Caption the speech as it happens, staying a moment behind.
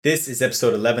This is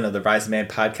episode 11 of the Rise Man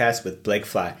podcast with Blake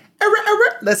Fly.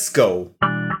 Let's go.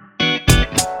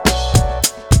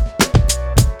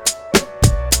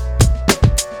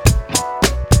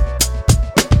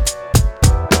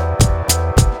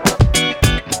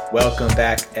 Welcome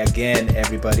back again,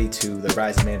 everybody, to the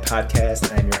Rise Man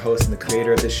podcast. I am your host and the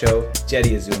creator of the show,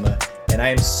 Jetty Azuma, and I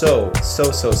am so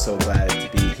glad to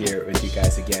be here with you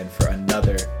guys again for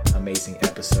another amazing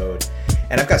episode.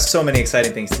 And I've got so many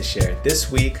exciting things to share.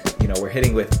 This week, we're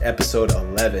hitting with episode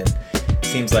 11.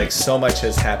 Seems like so much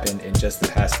has happened in just the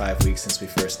past 5 weeks since we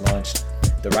first launched.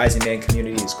 The Rising Man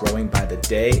community is growing by the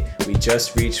day. We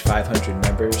just reached 500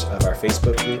 members of our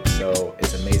Facebook group, so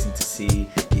it's amazing to see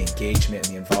the engagement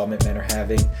and the involvement men are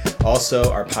having.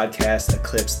 Also, our podcast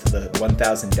eclipsed the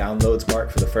 1,000 downloads mark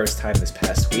for the first time this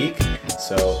past week.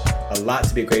 So a lot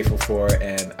to be grateful for,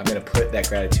 and I'm going to put that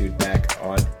gratitude back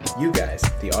on you guys,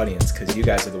 the audience, because you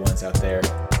guys are the ones out there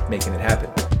making it happen.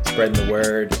 Spreading the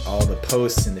word, all the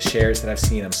posts and the shares that I've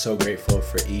seen. I'm so grateful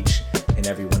for each and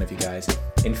every one of you guys.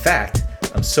 In fact,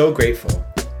 I'm so grateful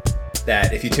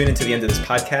that if you tune into the end of this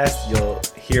podcast, you'll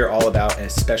hear all about a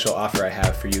special offer I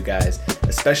have for you guys,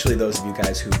 especially those of you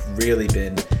guys who've really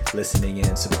been listening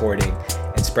in, supporting,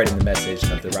 and spreading the message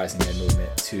of the Rising Man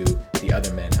movement to the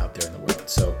other men out there in the world.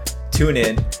 So tune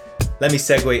in. Let me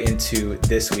segue into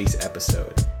this week's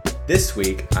episode. This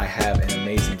week, I have an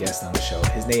amazing guest on the show.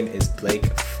 His name is Blake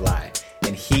Fly,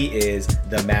 and he is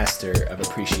the master of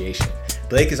appreciation.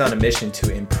 Blake is on a mission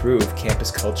to improve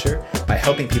campus culture by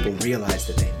helping people realize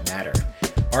that they matter.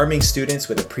 Arming students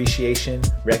with appreciation,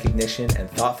 recognition, and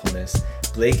thoughtfulness,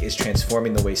 Blake is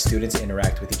transforming the way students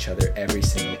interact with each other every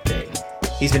single day.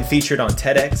 He's been featured on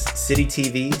TEDx, City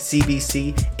TV,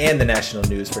 CBC, and the national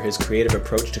news for his creative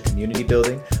approach to community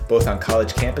building, both on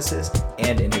college campuses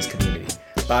and in his community.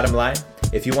 Bottom line,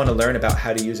 if you want to learn about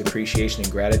how to use appreciation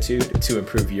and gratitude to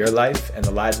improve your life and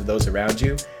the lives of those around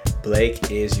you,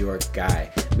 Blake is your guy.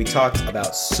 We talked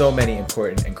about so many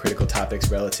important and critical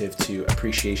topics relative to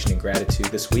appreciation and gratitude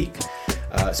this week,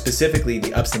 specifically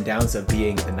the ups and downs of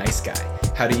being the nice guy,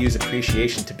 how to use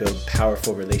appreciation to build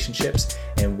powerful relationships,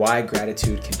 and why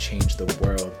gratitude can change the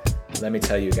world. Let me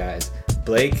tell you guys,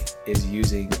 Blake is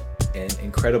using an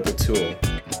incredible tool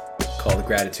called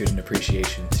gratitude and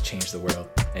appreciation to change the world.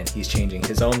 And he's changing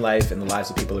his own life and the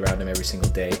lives of people around him every single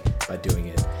day by doing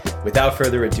it. Without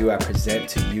further ado, I present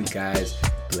to you guys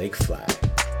Blake Fly.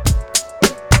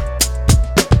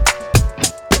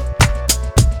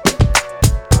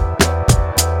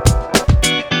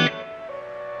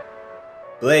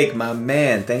 Blake, my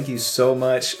man, thank you so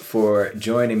much for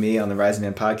joining me on the Rising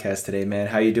Man podcast today, man.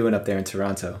 How you doing up there in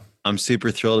Toronto? I'm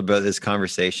super thrilled about this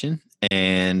conversation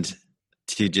and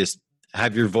to just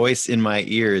have your voice in my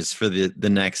ears for the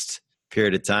next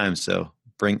period of time. So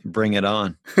bring it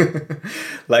on.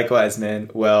 Likewise,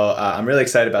 man. Well, I'm really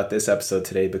excited about this episode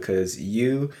today because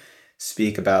you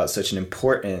speak about such an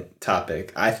important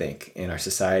topic, I think, in our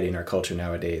society and our culture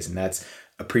nowadays, and that's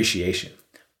appreciation.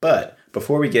 But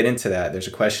before we get into that, there's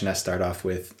a question I start off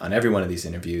with on every one of these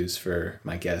interviews for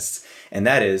my guests, and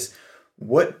that is,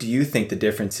 what do you think the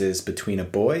difference is between a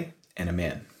boy and a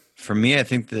man? For me, I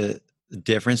think the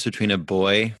difference between a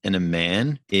boy and a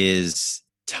man is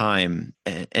time,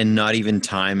 and not even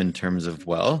time in terms of,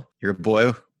 well, you're a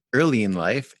boy early in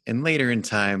life and later in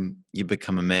time you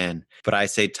become a man. But I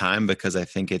say time because I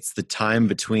think it's the time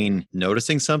between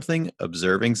noticing something,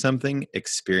 observing something,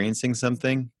 experiencing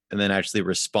something, and then actually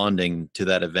responding to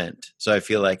that event. So I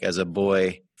feel like as a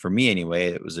boy, for me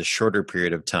anyway, it was a shorter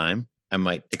period of time. I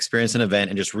might experience an event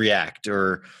and just react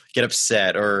or get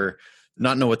upset or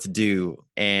not know what to do.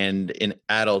 And in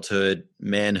adulthood,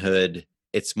 manhood,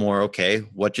 it's more, okay,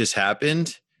 what just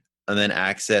happened? And then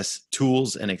access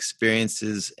tools and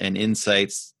experiences and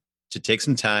insights to take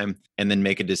some time and then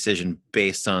make a decision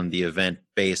based on the event,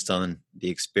 based on the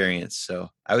experience. So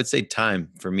I would say time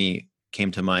for me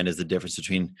came to mind as the difference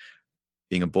between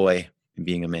being a boy and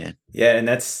being a man. Yeah, and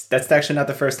that's actually not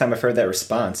the first time I've heard that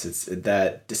response. It's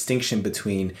that distinction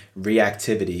between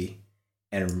reactivity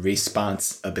and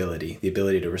response ability, the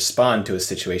ability to respond to a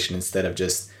situation instead of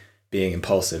just being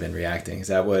impulsive and reacting. Is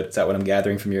that what I'm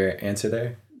gathering from your answer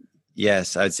there?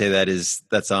 Yes, I'd say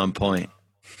that's on point.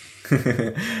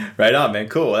 Right on, man.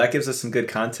 Cool. Well, that gives us some good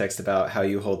context about how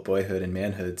you hold boyhood and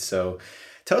manhood. So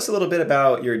tell us a little bit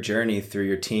about your journey through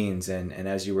your teens and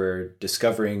as you were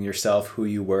discovering yourself, who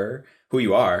you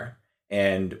are,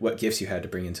 and what gifts you had to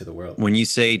bring into the world. When you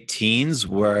say teens,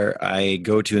 where I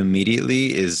go to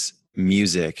immediately is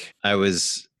music. I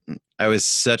was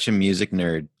such a music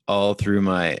nerd all through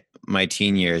my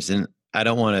teen years. And I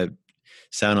don't want to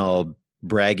sound all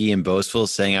braggy and boastful,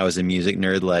 saying I was a music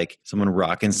nerd, like someone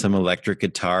rocking some electric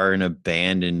guitar in a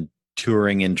band and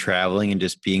touring and traveling and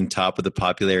just being top of the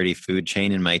popularity food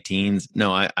chain in my teens.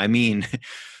 No, I mean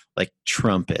like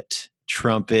trumpet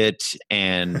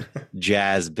and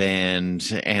jazz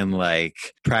band and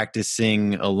like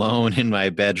practicing alone in my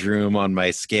bedroom on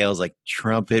my scales. Like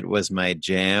trumpet was my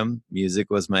jam, music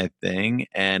was my thing.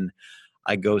 And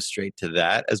I go straight to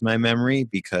that as my memory,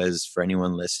 because for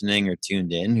anyone listening or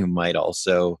tuned in who might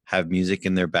also have music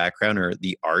in their background or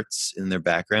the arts in their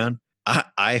background,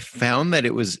 I found that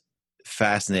it was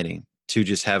fascinating to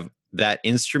just have that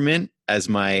instrument as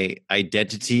my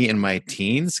identity in my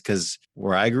teens. Because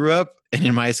where I grew up and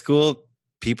in my school,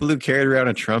 people who carried around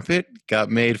a trumpet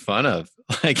got made fun of.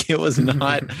 Like it was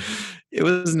not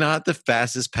the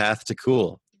fastest path to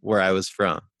cool where I was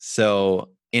from. So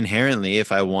inherently,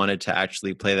 if I wanted to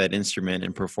actually play that instrument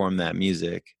and perform that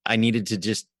music, I needed to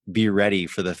just be ready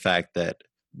for the fact that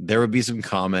there would be some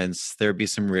comments, there would be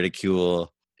some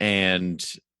ridicule, and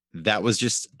that was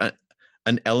just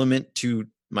an element to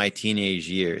my teenage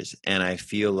years. And I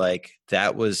feel like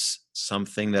that was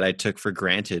something that I took for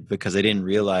granted because I didn't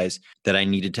realize that I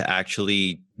needed to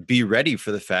actually be ready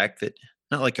for the fact that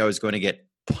not like I was going to get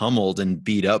pummeled and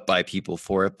beat up by people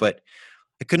for it, but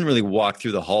I couldn't really walk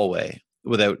through the hallway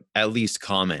without at least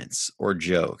comments or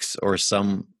jokes or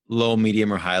some low,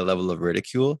 medium, or high level of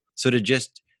ridicule. So to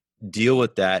just deal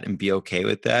with that and be okay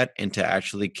with that, and to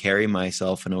actually carry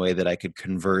myself in a way that I could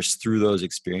converse through those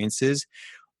experiences,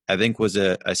 I think was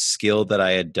a skill that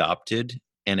I adopted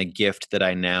and a gift that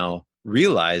I now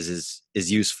realize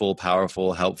is useful,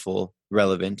 powerful, helpful,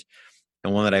 relevant,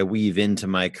 and one that I weave into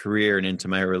my career and into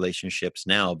my relationships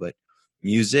now. But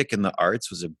music and the arts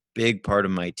was a big part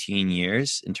of my teen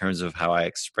years in terms of how I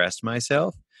expressed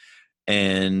myself.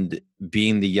 And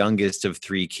being the youngest of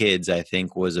three kids, I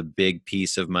think was a big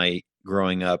piece of my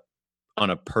growing up on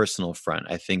a personal front.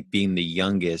 I think being the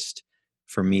youngest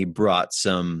for me brought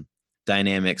some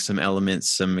dynamics, some elements,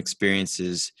 some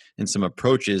experiences, and some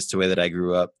approaches to the way that I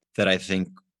grew up that I think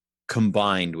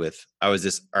combined with I was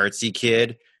this artsy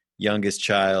kid, youngest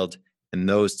child, and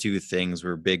those two things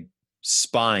were big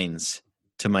spines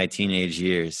to my teenage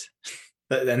years.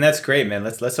 And that's great, man.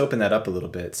 Let's open that up a little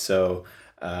bit. So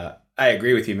I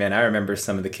agree with you, man. I remember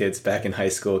some of the kids back in high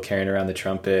school carrying around the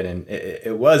trumpet, and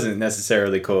it wasn't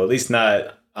necessarily cool, at least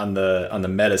not on the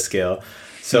meta scale.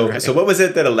 So Right. So what was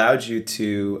it that allowed you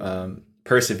to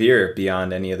persevere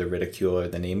beyond any of the ridicule or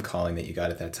the name calling that you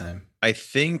got at that time? I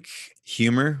think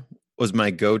humor was my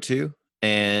go-to.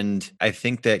 And I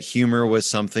think that humor was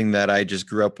something that I just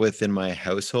grew up with in my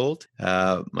household.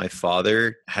 My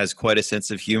father has quite a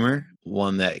sense of humor,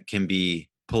 one that can be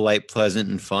polite, pleasant,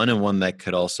 and fun, and one that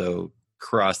could also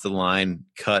cross the line,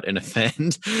 cut, and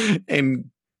offend, and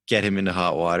get him into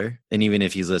hot water. And even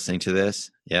if he's listening to this,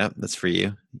 yeah, that's for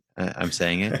you. I'm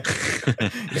saying it.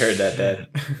 You heard that, Dad.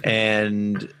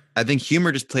 And I think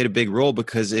humor just played a big role,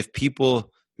 because if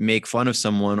people make fun of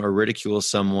someone or ridicule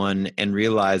someone and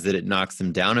realize that it knocks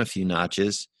them down a few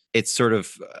notches, it's sort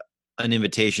of an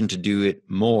invitation to do it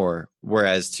more.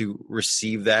 Whereas to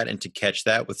receive that and to catch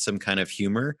that with some kind of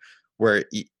humor, where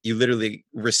you literally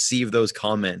receive those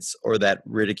comments or that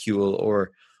ridicule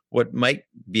or what might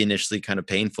be initially kind of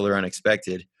painful or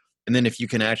unexpected. And then if you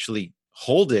can actually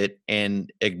hold it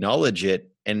and acknowledge it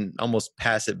and almost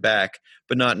pass it back,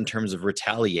 but not in terms of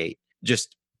retaliate,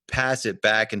 just pass it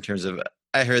back in terms of,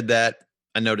 I heard that,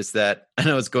 I noticed that, I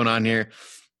know what's going on here.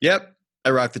 Yep, I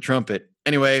rock the trumpet.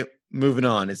 Anyway, moving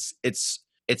on. It's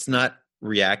not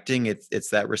reacting, it's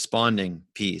that responding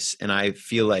piece. And I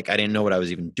feel like I didn't know what I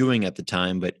was even doing at the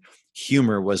time, but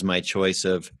humor was my choice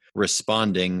of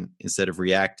responding instead of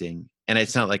reacting. And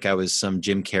it's not like I was some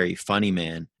Jim Carrey funny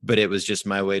man, but it was just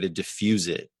my way to diffuse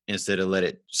it instead of let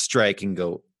it strike and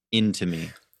go into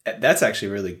me. That's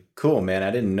actually really cool, man.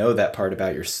 I didn't know that part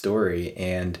about your story.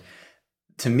 And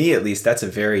to me, at least, that's a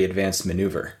very advanced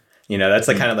maneuver. That's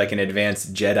like kind of like an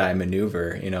advanced Jedi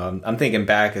maneuver. I'm thinking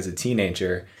back as a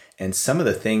teenager, and some of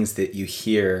the things that you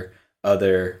hear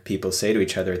other people say to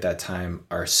each other at that time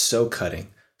are so cutting,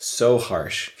 so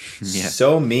harsh, Yeah.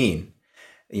 so mean.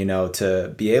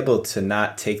 To be able to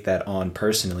not take that on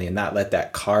personally and not let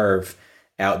that carve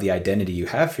out the identity you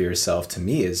have for yourself, to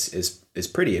me is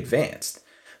pretty advanced.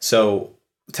 So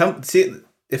see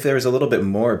if there was a little bit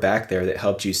more back there that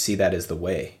helped you see that as the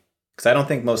way. Because I don't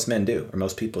think most men do, or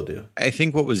most people do. I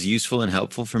think what was useful and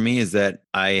helpful for me is that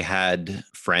I had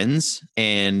friends,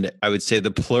 and I would say the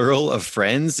plural of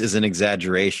friends is an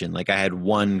exaggeration. Like I had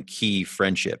one key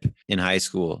friendship in high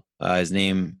school. His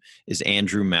name is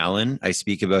Andrew Mallon. I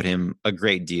speak about him a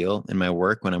great deal in my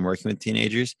work when I'm working with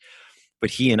teenagers. but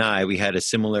he and I, we had a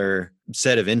similar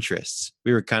set of interests.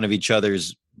 We were kind of each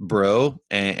other's bro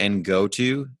and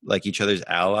go-to, like each other's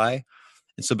ally.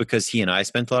 And so because he and I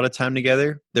spent a lot of time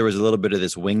together, there was a little bit of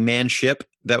this wingmanship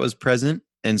that was present.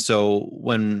 And so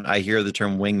when I hear the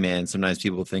term wingman, sometimes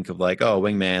people think of like, oh,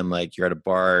 wingman, like you're at a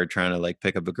bar trying to like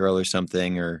pick up a girl or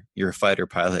something, or you're a fighter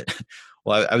pilot.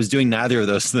 Well, I was doing neither of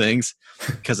those things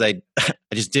because I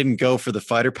just didn't go for the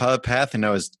fighter pilot path, and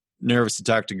I was nervous to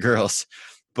talk to girls.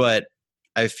 But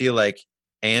I feel like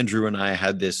Andrew and I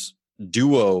had this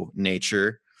duo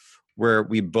nature where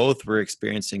we both were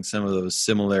experiencing some of those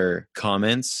similar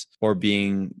comments or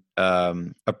being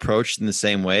approached in the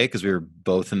same way because we were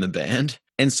both in the band.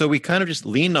 And so we kind of just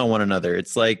leaned on one another.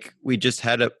 It's like we just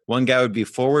had one guy would be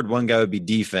forward, one guy would be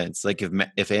defense. Like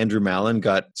if Andrew Mallon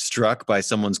got struck by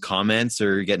someone's comments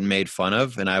or getting made fun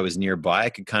of and I was nearby, I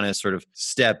could kind of sort of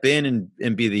step in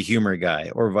and be the humor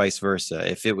guy, or vice versa.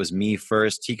 If it was me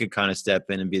first, he could kind of step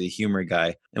in and be the humor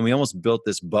guy. And we almost built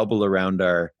this bubble around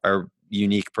our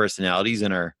unique personalities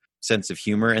and our sense of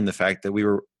humor, and the fact that we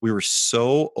were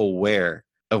so aware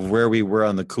of where we were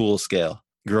on the cool scale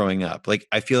growing up. Like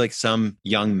I feel like some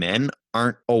young men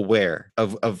aren't aware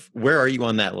of where are you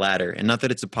on that ladder. And not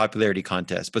that it's a popularity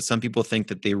contest, but some people think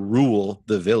that they rule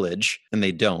the village and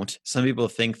they don't. Some people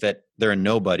think that they're a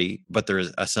nobody, but they're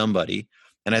a somebody.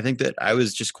 And I think that I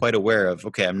was just quite aware of,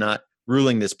 okay, I'm not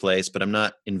ruling this place, but I'm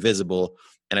not invisible.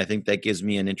 And I think that gives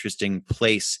me an interesting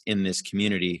place in this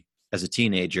community as a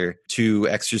teenager to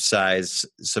exercise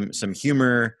some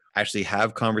humor, actually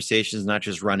have conversations, not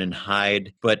just run and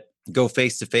hide, but go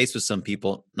face to face with some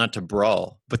people, not to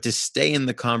brawl, but to stay in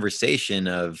the conversation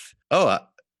of, well,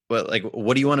 like,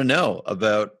 what do you want to know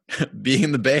about being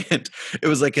in the band? It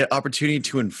was like an opportunity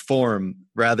to inform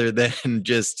rather than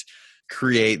just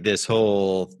create this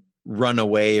whole run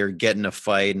away or get in a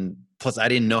fight. And plus, I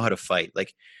didn't know how to fight.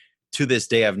 Like, to this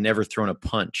day, I've never thrown a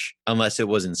punch unless it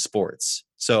was in sports.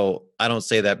 So I don't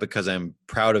say that because I'm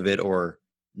proud of it or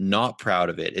not proud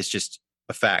of it. It's just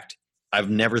a fact. I've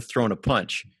never thrown a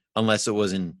punch unless it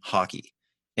was in hockey.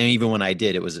 And even when I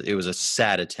did, it was a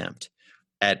sad attempt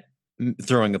at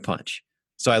throwing a punch.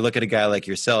 So I look at a guy like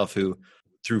yourself who,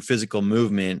 through physical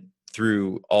movement,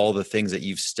 through all the things that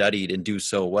you've studied and do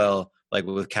so well, like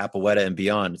with capoeira and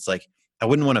beyond, it's like, I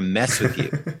wouldn't want to mess with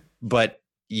you, but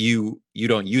you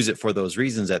don't use it for those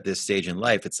reasons at this stage in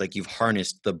life. It's like you've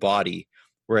harnessed the body.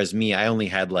 Whereas me, I only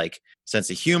had like sense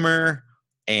of humor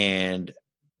and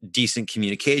decent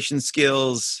communication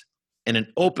skills and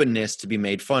an openness to be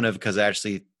made fun of, because I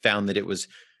actually found that it was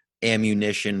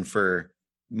ammunition for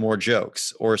more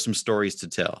jokes or some stories to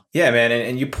tell. Yeah, man.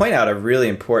 And you point out a really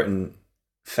important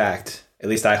fact, at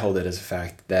least I hold it as a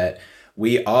fact, that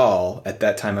we all at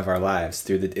that time of our lives,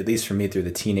 at least for me, through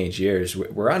the teenage years,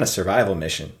 we're on a survival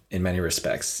mission in many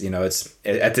respects. You know,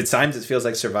 at the times it feels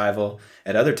like survival.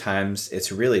 At other times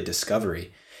it's really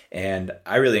discovery. And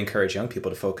I really encourage young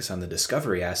people to focus on the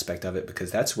discovery aspect of it,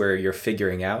 because that's where you're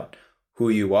figuring out who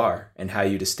you are and how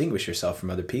you distinguish yourself from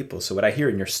other people. So what I hear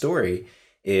in your story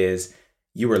is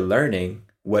you were learning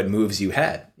what moves you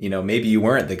had. You know, maybe you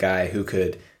weren't the guy who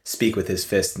could speak with his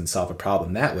fist and solve a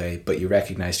problem that way, but you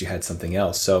recognized you had something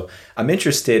else. So I'm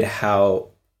interested how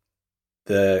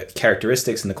the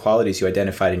characteristics and the qualities you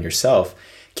identified in yourself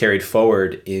carried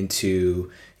forward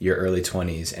into your early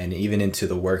 20s and even into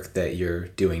the work that you're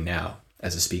doing now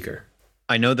as a speaker.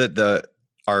 I know that the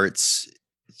arts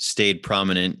stayed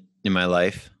prominent in my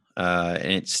life,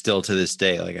 and it's still to this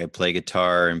day. Like I play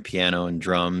guitar and piano and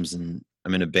drums, and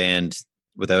I'm in a band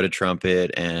without a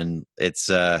trumpet, and it's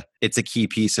a key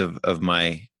piece of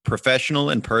my professional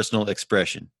and personal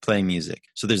expression, playing music.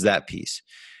 So there's that piece.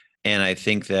 And I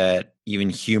think that even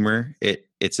humor,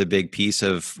 it's a big piece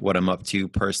of what I'm up to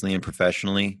personally and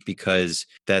professionally, because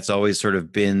that's always sort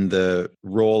of been the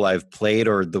role I've played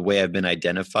or the way I've been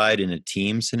identified in a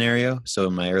team scenario. So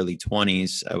in my early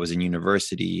 20s, I was in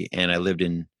university and I lived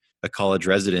in a college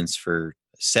residence for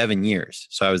 7 years.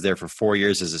 So I was there for 4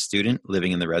 years as a student,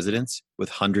 living in the residence with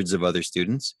hundreds of other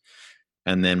students.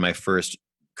 And then my first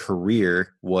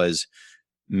career was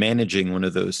managing one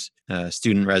of those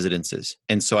student residences.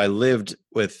 And so I lived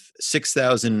with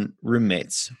 6,000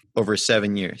 roommates over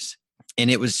 7 years.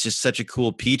 And it was just such a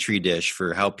cool petri dish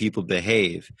for how people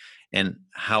behave and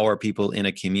how are people in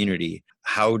a community.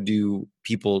 How do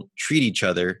people treat each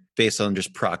other based on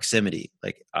just proximity?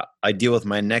 Like I deal with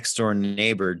my next door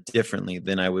neighbor differently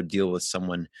than I would deal with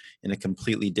someone in a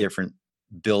completely different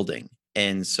building.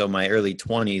 And so my early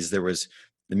 20s, there was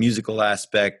the musical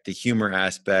aspect, the humor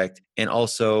aspect. And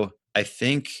also, I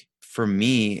think for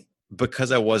me,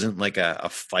 because I wasn't like a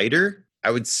fighter,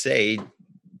 I would say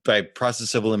by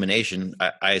process of elimination,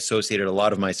 I associated a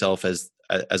lot of myself as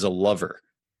a lover.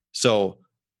 So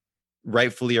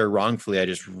rightfully or wrongfully, I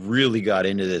just really got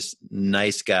into this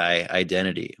nice guy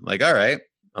identity. I'm like, all right,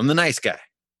 I'm the nice guy.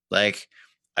 Like,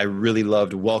 I really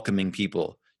loved welcoming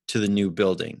people to the new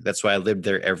building. That's why I lived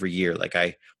there every year. Like,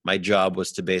 my job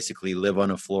was to basically live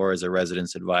on a floor as a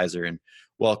residence advisor and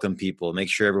welcome people, make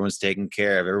sure everyone's taken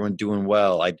care of, everyone doing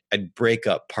well. I'd break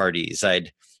up parties.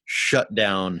 I'd shut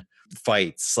down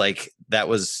fights. Like, that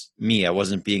was me. I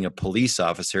wasn't being a police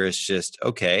officer. It's just,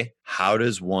 okay, how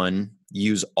does one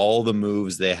use all the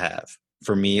moves they have?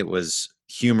 For me, it was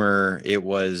humor. It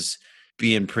was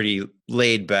being pretty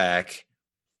laid back.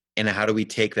 And how do we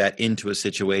take that into a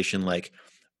situation like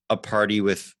a party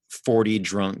with 40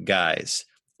 drunk guys,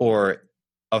 or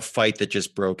a fight that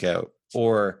just broke out,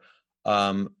 or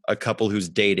a couple who's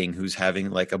dating, who's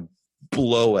having like a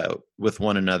blowout with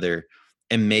one another,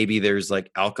 and maybe there's like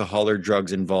alcohol or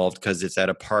drugs involved because it's at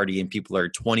a party and people are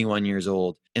 21 years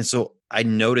old. And so I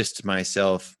noticed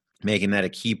myself making that a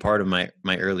key part of my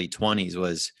early 20s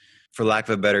was, for lack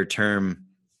of a better term,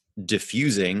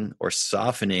 diffusing or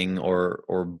softening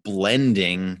or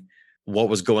blending what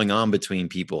was going on between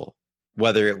people.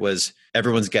 Whether it was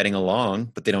everyone's getting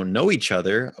along, but they don't know each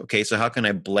other. Okay, so how can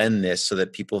I blend this so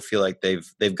that people feel like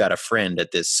they've got a friend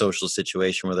at this social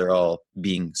situation where they're all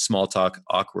being small talk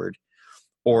awkward?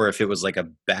 Or if it was like a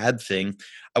bad thing,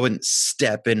 I wouldn't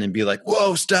step in and be like,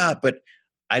 whoa, stop. But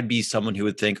I'd be someone who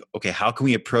would think, okay, how can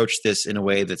we approach this in a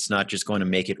way that's not just going to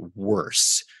make it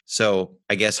worse? So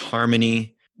I guess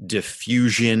harmony,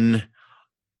 diffusion,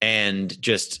 and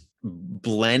just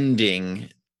blending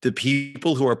the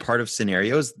people who are part of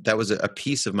scenarios. That was a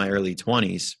piece of my early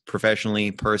 20s,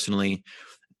 professionally, personally,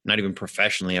 not even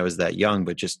professionally. I was that young,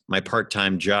 but just my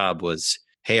part-time job was,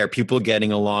 hey, are people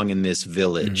getting along in this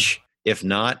village? If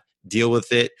not, deal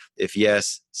with it. If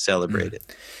yes, celebrate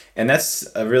it. And that's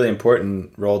a really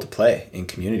important role to play in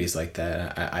communities like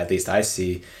that. At least I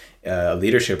see a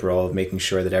leadership role of making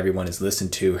sure that everyone is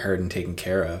listened to, heard, and taken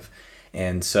care of.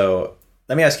 And so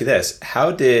let me ask you this.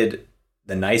 How did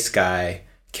the nice guy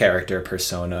character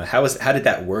persona, how did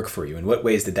that work for you? In what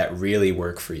ways did that really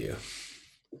work for you?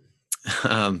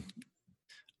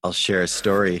 I'll share a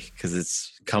story because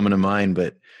it's coming to mind,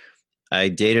 but I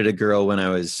dated a girl when I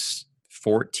was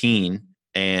 14,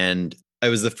 and I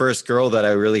was the first girl that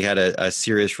I really had a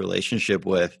serious relationship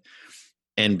with.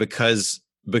 And because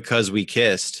we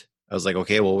kissed, I was like,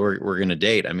 okay, well, we're going to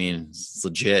date. I mean, it's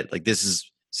legit. Like, this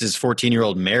is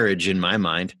 14-year-old marriage in my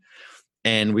mind.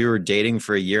 And we were dating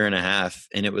for a year and a half,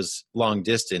 and it was long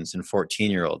distance in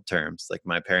 14-year-old terms. Like,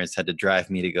 my parents had to drive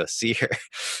me to go see her.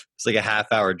 It's like a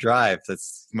half-hour drive.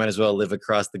 That's, might as well live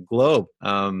across the globe.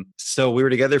 So we were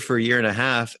together for a year and a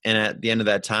half. And at the end of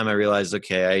that time, I realized,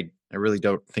 okay, I really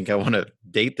don't think I want to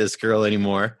date this girl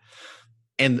anymore.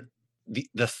 And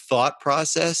the thought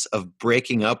process of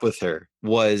breaking up with her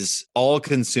was all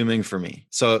consuming for me.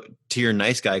 So to your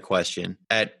nice guy question,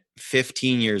 at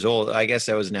 15 years old, I guess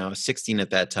I was now 16 at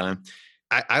that time,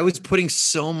 I was putting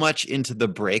so much into the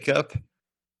breakup.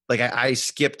 Like, I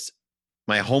skipped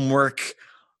my homework.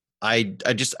 I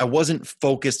wasn't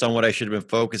focused on what I should have been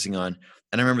focusing on.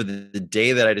 And I remember the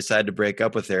day that I decided to break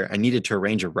up with her, I needed to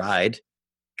arrange a ride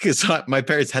because my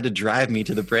parents had to drive me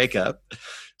to the breakup.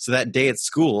 So that day at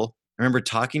school, I remember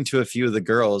talking to a few of the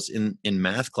girls in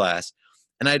math class,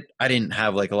 and I didn't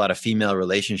have like a lot of female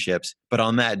relationships, but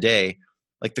on that day,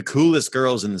 like, the coolest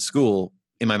girls in the school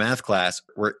in my math class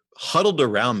were huddled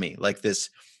around me. Like, this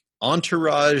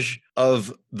entourage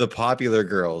of the popular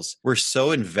girls were so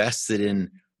invested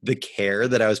in the care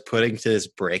that I was putting to this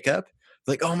breakup.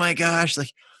 Like, oh my gosh,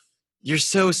 like, you're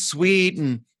so sweet,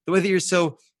 and the way that you're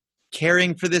so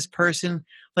caring for this person.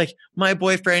 Like, my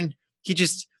boyfriend, he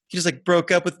just like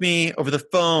broke up with me over the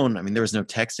phone. I mean, there was no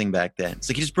texting back then. It's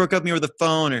like, he just broke up with me over the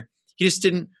phone, or he just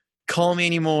didn't call me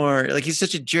anymore. Like, he's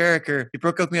such a jerk, or he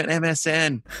broke up with me on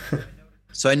MSN.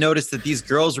 So I noticed that these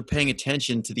girls were paying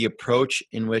attention to the approach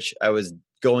in which I was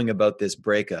going about this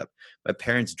breakup. My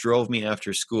parents drove me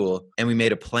after school, and we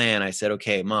made a plan. I said,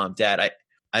 okay, Mom, Dad,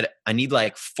 I need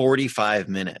like 45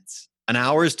 minutes. An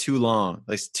hour is too long.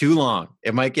 Like, it's too long.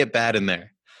 It might get bad in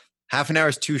there. Half an hour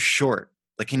is too short.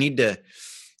 Like, I need to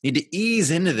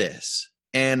ease into this.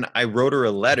 And I wrote her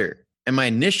a letter. And my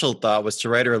initial thought was to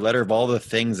write her a letter of all the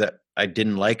things that I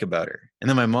didn't like about her. And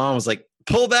then my mom was like,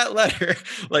 pull that letter.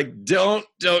 Like, don't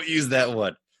use that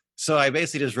one. So I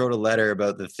basically just wrote a letter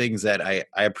about the things that I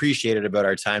appreciated about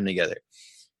our time together.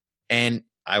 And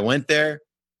I went there,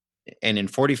 and in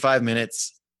 45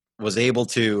 minutes was able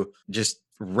to just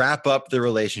wrap up the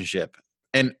relationship.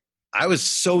 And I was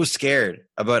so scared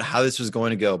about how this was going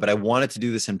to go, but I wanted to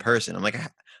do this in person. I'm like,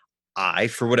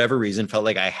 for whatever reason, felt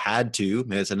like I had to.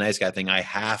 Maybe it's a nice guy thing. I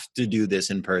have to do this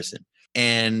in person.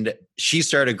 And she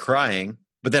started crying,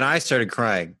 but then I started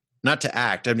crying, not to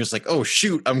act. I'm just like, oh,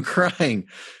 shoot, I'm crying.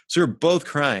 So we're both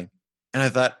crying. And I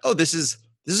thought, oh, this is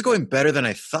going better than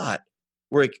I thought.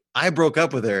 Where I broke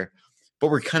up with her,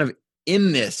 but we're kind of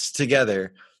in this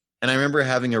together. And I remember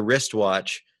having a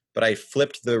wristwatch, but I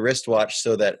flipped the wristwatch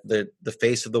so that the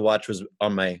face of the watch was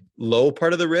on my low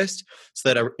part of the wrist,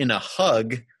 so that in a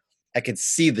hug, I could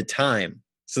see the time,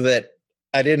 so that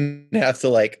I didn't have to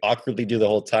like awkwardly do the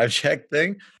whole time check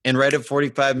thing. And right at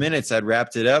 45 minutes, I'd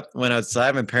wrapped it up, went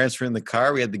outside. My parents were in the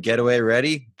car. We had the getaway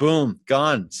ready. Boom,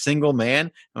 gone. Single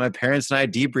man. And my parents and I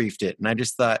debriefed it. And I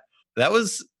just thought that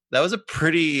was a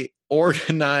pretty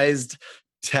organized,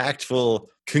 tactful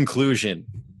conclusion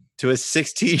to a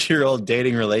 16-year-old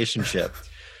dating relationship.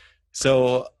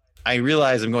 So I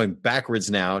realize I'm going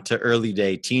backwards now to early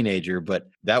day teenager, but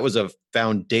that was a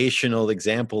foundational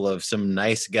example of some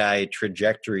nice guy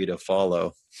trajectory to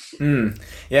follow. Yeah,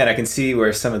 and I can see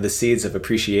where some of the seeds of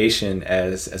appreciation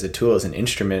as a tool, as an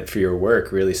instrument for your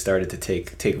work, really started to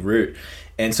take root.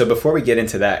 And so before we get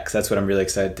into that, because that's what I'm really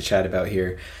excited to chat about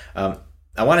here,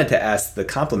 I wanted to ask the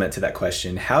complement to that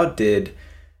question: how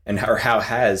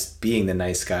has being the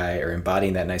nice guy or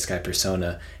embodying that nice guy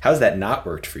persona, how's that not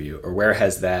worked for you, or where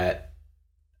has that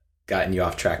gotten you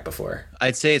off track before?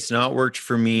 I'd say it's not worked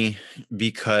for me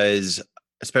because,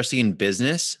 especially in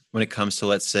business, when it comes to,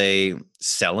 let's say,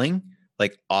 selling,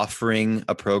 like offering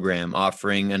a program,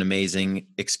 offering an amazing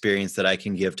experience that I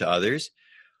can give to others,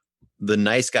 the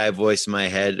nice guy voice in my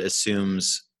head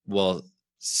assumes, well,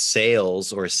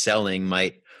 sales or selling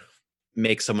might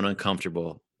make someone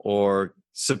uncomfortable or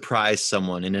surprise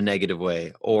someone in a negative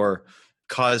way or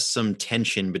cause some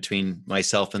tension between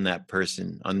myself and that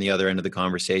person on the other end of the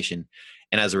conversation.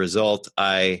 And as a result,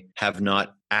 I have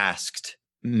not asked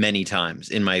many times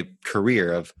in my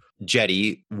career of,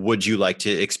 Jetty, would you like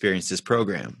to experience this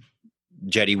program?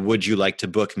 Jetty, would you like to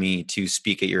book me to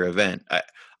speak at your event?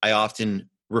 I often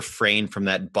refrain from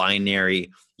that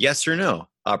binary yes or no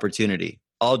opportunity.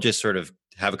 I'll just sort of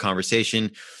have a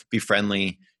conversation, be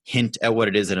friendly, hint at what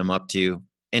it is that I'm up to.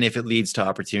 And if it leads to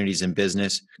opportunities in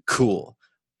business, cool.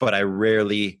 But I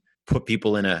rarely put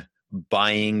people in a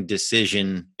buying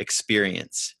decision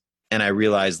experience. And I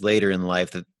realized later in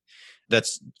life that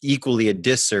that's equally a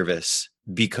disservice,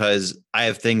 because I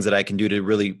have things that I can do to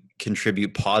really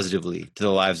contribute positively to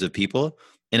the lives of people.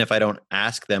 And if I don't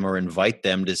ask them or invite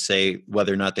them to say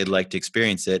whether or not they'd like to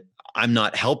experience it, I'm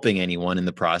not helping anyone in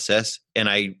the process, and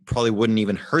I probably wouldn't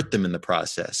even hurt them in the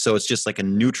process. So it's just like a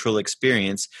neutral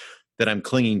experience that I'm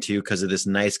clinging to because of this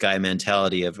nice guy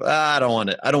mentality of, I don't want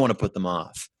to put them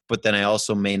off. But then I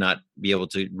also may not be able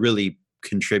to really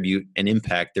contribute and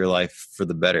impact their life for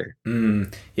the better.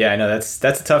 Yeah, I know that's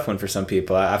a tough one for some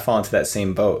people. I fall into that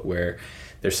same boat where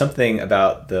there's something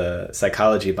about the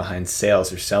psychology behind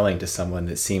sales or selling to someone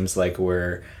that seems like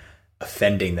we're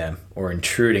offending them or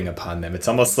intruding upon them. It's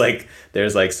almost like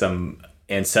there's like some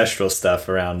ancestral stuff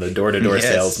around the door-to-door Yes.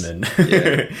 salesman.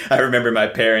 Yeah. I remember my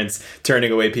parents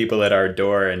turning away people at our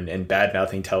door and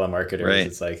bad-mouthing telemarketers. Right.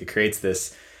 It's like it creates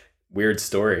this weird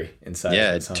story inside.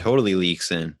 Yeah, of it totally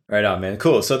leaks in. Right on, man.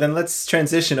 Cool. So then let's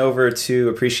transition over to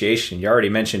appreciation. You already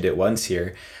mentioned it once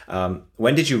here.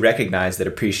 When did you recognize that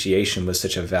appreciation was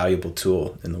such a valuable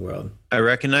tool in the world? I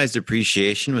recognized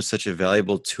appreciation was such a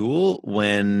valuable tool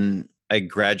when I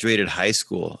graduated high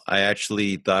school. I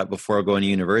actually thought before going to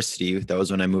university, that was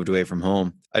when I moved away from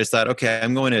home, I just thought, okay,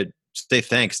 I'm going to say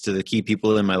thanks to the key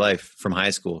people in my life from high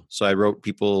school. So I wrote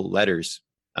people letters.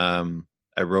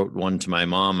 I wrote one to my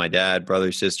mom, my dad,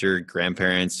 brother, sister,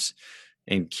 grandparents,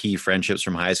 and key friendships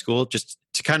from high school, just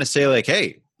to kind of say like,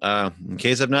 hey, in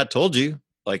case I've not told you,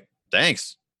 like,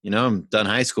 thanks. I'm done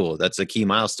high school. That's a key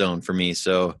milestone for me.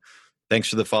 So thanks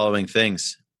for the following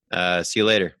things. See you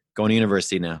later. Going to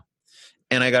university now.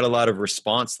 And I got a lot of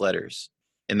response letters,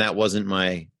 and that wasn't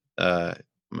my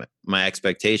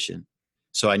expectation.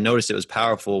 So I noticed it was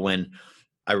powerful when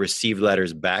I received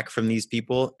letters back from these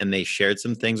people, and they shared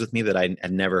some things with me that I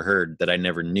had never heard, that I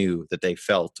never knew that they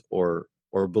felt or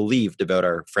believed about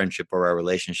our friendship or our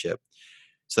relationship.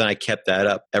 So then I kept that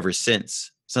up ever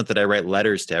since. It's not that I write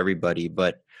letters to everybody,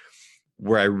 but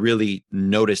where I really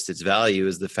noticed its value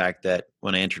is the fact that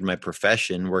when I entered my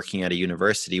profession, working at a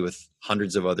university with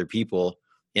hundreds of other people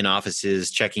in offices,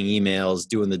 checking emails,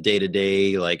 doing the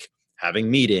day-to-day, like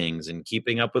having meetings and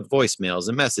keeping up with voicemails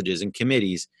and messages and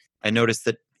committees, I noticed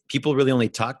that people really only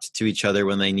talked to each other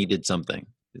when they needed something.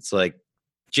 It's like,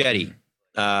 Jetty,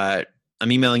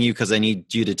 I'm emailing you because I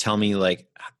need you to tell me like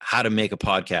how to make a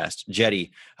podcast.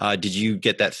 Jetty, did you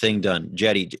get that thing done?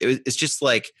 Jetty, it's just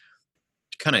like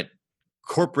kind of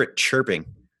corporate chirping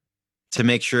to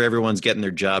make sure everyone's getting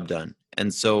their job done.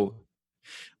 And so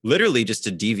literally just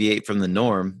to deviate from the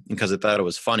norm, because I thought it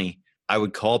was funny, I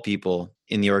would call people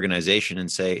in the organization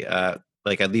and say,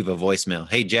 like I'd leave a voicemail.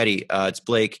 Hey, Jetty, it's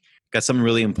Blake. Got something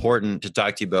really important to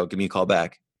talk to you about. Give me a call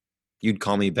back. You'd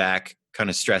call me back kind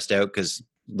of stressed out because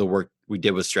the work we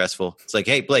did was stressful. It's like,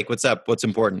 hey, Blake, what's up? What's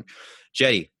important?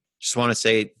 Jetty, just want to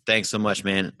say thanks so much,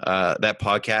 man. That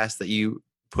podcast that you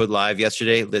put live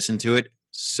yesterday, listen to it.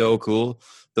 So cool.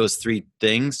 Those 3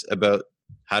 things about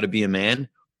how to be a man.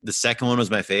 The second one was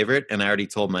my favorite, and I already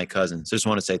told my cousin. So just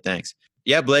want to say thanks.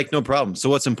 Yeah, Blake, no problem. So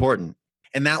what's important?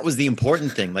 And that was the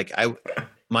important thing. Like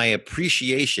my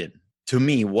appreciation to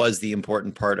me was the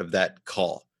important part of that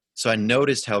call. So I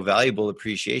noticed how valuable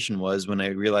appreciation was when I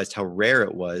realized how rare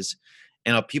it was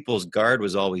and how people's guard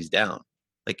was always down.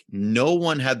 Like no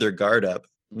one had their guard up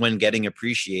when getting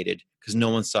appreciated because no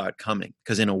one saw it coming.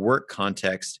 Because in a work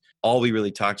context, all we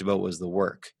really talked about was the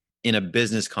work. In a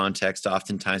business context,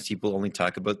 oftentimes people only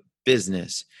talk about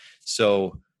business.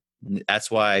 So that's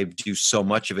why I do so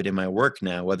much of it in my work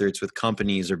now, whether it's with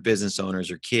companies or business owners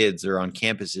or kids or on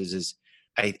campuses, is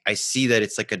I see that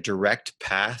it's like a direct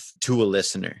path to a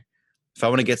listener. If I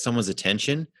want to get someone's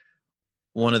attention,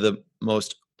 one of the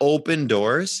most open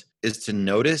doors is to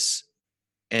notice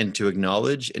and to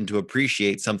acknowledge and to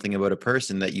appreciate something about a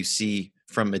person that you see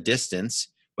from a distance,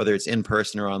 whether it's in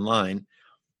person or online,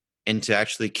 and to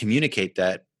actually communicate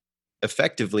that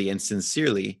effectively and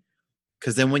sincerely.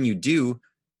 Because then when you do,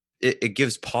 it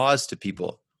gives pause to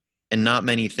people. And not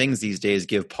many things these days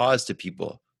give pause to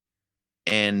people.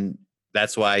 And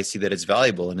that's why I see that it's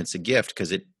valuable and it's a gift,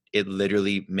 because it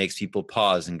literally makes people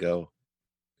pause and go,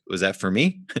 was that for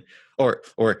me? or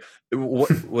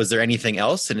was there anything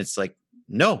else? And it's like,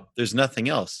 no, there's nothing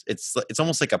else. It's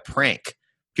almost like a prank.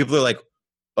 People are like,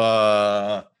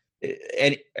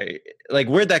 and like,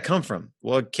 where'd that come from?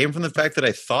 Well, it came from the fact that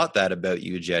I thought that about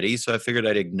you, Jetty. So I figured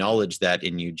I'd acknowledge that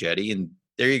in you, Jetty. And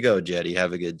there you go, Jetty.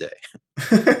 Have a good day.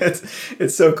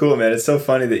 It's so cool, man. It's so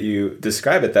funny that you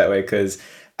describe it that way, because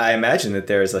I imagine that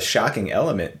there is a shocking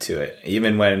element to it.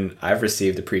 Even when I've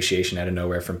received appreciation out of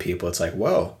nowhere from people, it's like,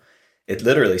 whoa, it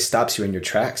literally stops you in your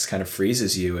tracks, kind of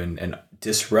freezes you and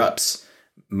disrupts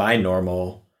my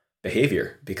normal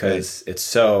behavior because it's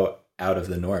so out of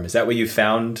the norm. Is that what you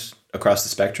found across the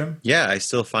spectrum? Yeah, I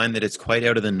still find that it's quite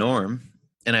out of the norm.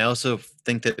 And I also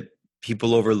think that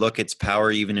people overlook its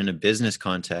power even in a business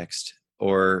context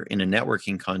or in a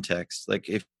networking context. Like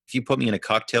if you put me in a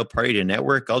cocktail party to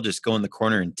network, I'll just go in the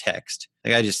corner and text.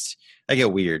 Like I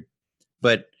get weird.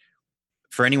 But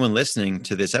for anyone listening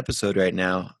to this episode right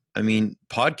now, I mean,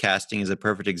 podcasting is a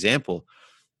perfect example.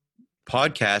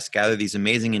 Podcasts gather these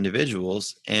amazing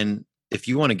individuals, and if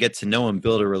you want to get to know and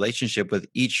build a relationship with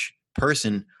each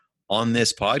person on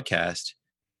this podcast,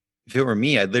 if it were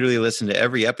me, I'd literally listen to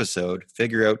every episode,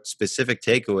 figure out specific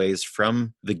takeaways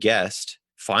from the guest,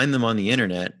 find them on the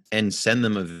internet, and send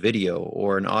them a video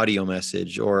or an audio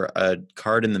message or a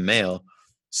card in the mail,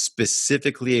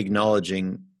 specifically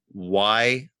acknowledging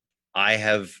why I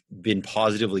have been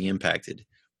positively impacted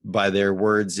by their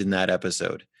words in that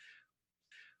episode.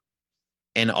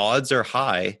 And odds are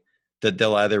high that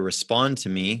they'll either respond to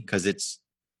me because it's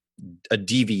a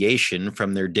deviation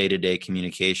from their day-to-day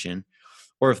communication,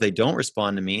 or if they don't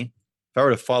respond to me, if I were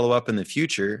to follow up in the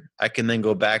future, I can then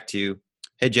go back to,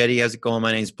 hey, Jetty, how's it going?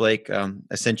 My name's Blake. I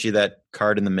sent you that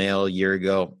card in the mail a year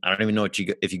ago. I don't even know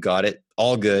if you got it.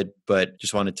 All good, but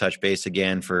just want to touch base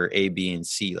again for A, B, and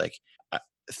C. Like,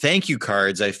 thank you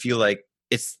cards. I feel like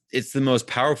it's the most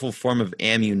powerful form of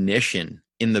ammunition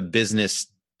in the business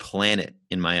planet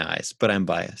in my eyes, but I'm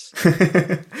biased.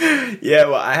 Yeah,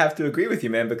 well, I have to agree with you,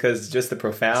 man, because just the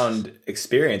profound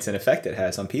experience and effect it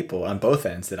has on people on both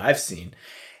ends that I've seen.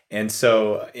 And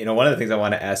so, one of the things I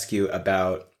want to ask you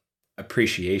about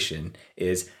appreciation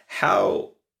is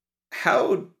what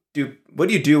do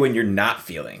you do when you're not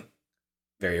feeling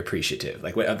very appreciative?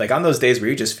 Like on those days where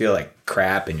you just feel like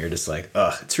crap and you're just like,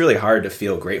 ugh, it's really hard to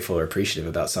feel grateful or appreciative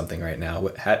about something right now.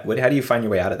 How do you find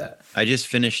your way out of that? I just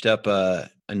finished up a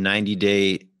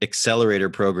 90-day accelerator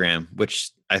program,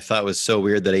 which I thought was so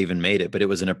weird that I even made it, but it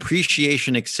was an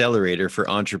appreciation accelerator for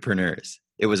entrepreneurs.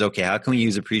 It was, okay, how can we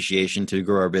use appreciation to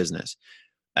grow our business?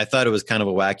 I thought it was kind of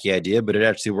a wacky idea, but it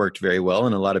actually worked very well.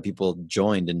 And a lot of people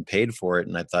joined and paid for it.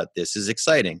 And I thought, this is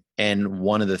exciting. And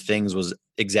one of the things was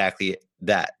exactly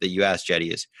that you asked,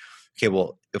 Jetty, is, okay,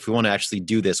 well, if we want to actually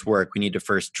do this work, we need to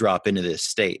first drop into this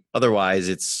state. Otherwise,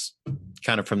 it's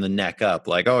kind of from the neck up,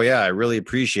 like, oh yeah, I really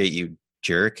appreciate you.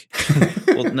 jerk.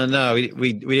 Well, no,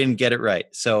 we didn't get it right.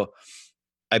 So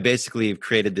I basically have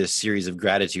created this series of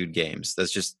gratitude games.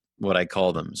 That's just what I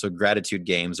call them. So gratitude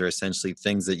games are essentially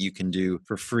things that you can do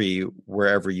for free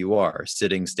wherever you are,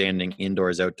 sitting, standing,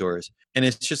 indoors, outdoors. And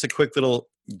it's just a quick little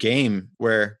game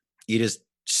where you just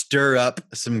stir up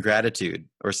some gratitude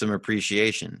or some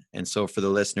appreciation. And so for the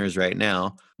listeners right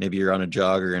now, maybe you're on a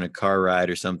jog or in a car ride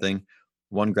or something,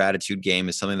 one gratitude game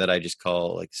is something that I just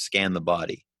call like scan the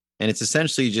body. And it's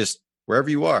essentially just wherever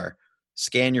you are,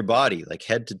 scan your body, like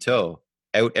head to toe,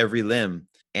 out every limb,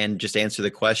 and just answer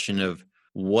the question of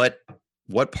what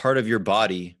part of your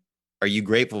body are you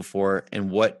grateful for,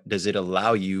 and what does it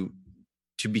allow you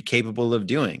to be capable of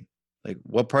doing? Like,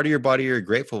 what part of your body are you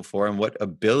grateful for, and what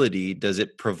ability does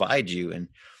it provide you? And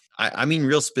I mean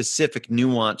real specific,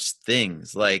 nuanced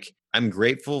things. Like, I'm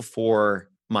grateful for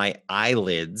my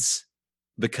eyelids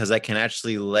because I can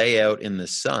actually lay out in the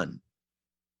sun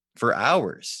for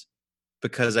hours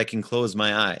because I can close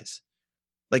my eyes.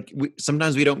 Like,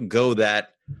 sometimes we don't go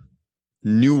that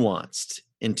nuanced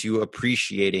into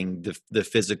appreciating the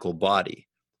physical body.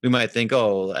 We might think,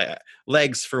 oh,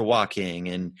 legs for walking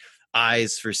and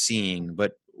eyes for seeing,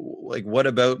 but like, what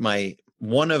about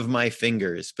one of my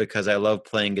fingers? Because I love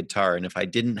playing guitar, and if I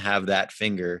didn't have that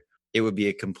finger, it would be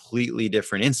a completely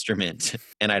different instrument,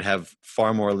 and I'd have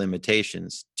far more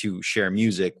limitations to share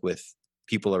music with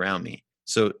people around me.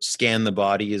 So scan the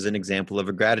body is an example of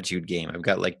a gratitude game. I've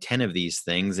got like 10 of these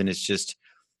things, and it's just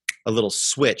a little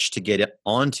switch to get it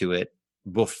onto it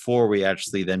before we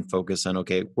actually then focus on,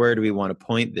 okay, where do we want to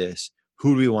point this?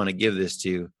 Who do we want to give this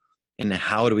to? And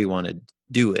how do we want to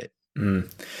do it?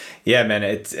 Yeah, man.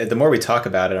 It's the more we talk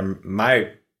about it,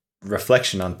 my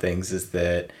reflection on things is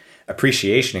that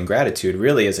appreciation and gratitude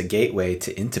really is a gateway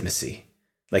to intimacy.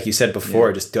 Like you said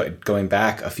before, just going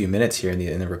back a few minutes here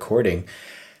in the recording,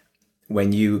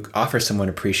 when you offer someone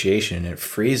appreciation and it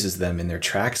freezes them in their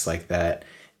tracks like that,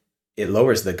 it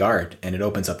lowers the guard and it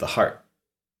opens up the heart.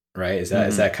 Right? Is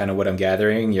that kind of what I'm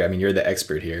gathering? I mean, you're the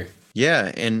expert here.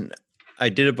 Yeah, and I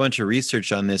did a bunch of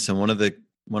research on this, and one of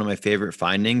my favorite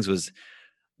findings was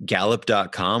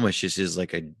Gallup.com, which is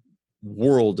like a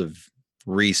world of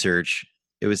research.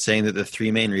 It was saying that the three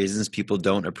main reasons people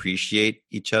don't appreciate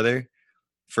each other.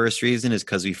 First reason is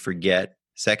because we forget.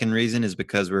 Second reason is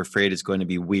because we're afraid it's going to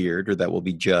be weird or that we'll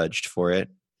be judged for it.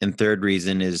 And third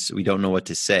reason is we don't know what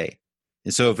to say.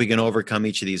 And so if we can overcome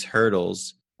each of these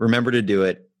hurdles, remember to do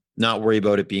it, not worry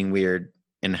about it being weird,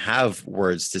 and have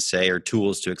words to say or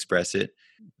tools to express it,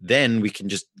 then we can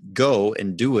just go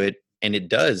and do it. And it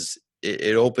does.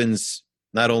 It opens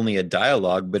not only a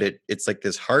dialogue, but it's like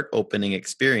this heart opening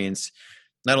experience,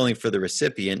 not only for the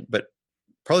recipient, but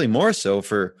probably more so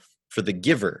for the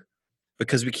giver,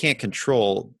 because we can't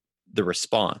control the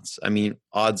response. I mean,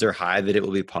 odds are high that it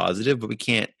will be positive, but we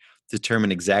can't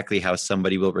determine exactly how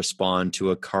somebody will respond to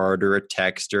a card or a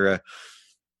text or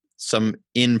some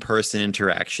in-person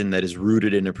interaction that is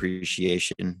rooted in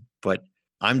appreciation. But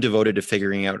I'm devoted to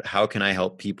figuring out, how can I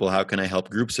help people? How can I help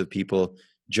groups of people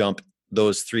jump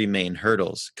those three main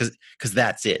hurdles? Because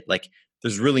that's it. Like,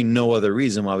 there's really no other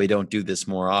reason why we don't do this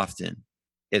more often.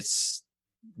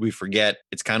 We forget,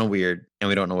 it's kind of weird, and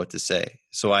we don't know what to say.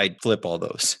 So I flip all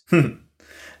those.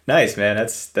 Nice, man.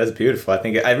 That's beautiful.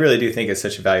 I really do think it's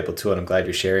such a valuable tool, and I'm glad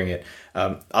you're sharing it.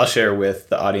 I'll share with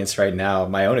the audience right now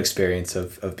my own experience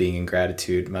of being in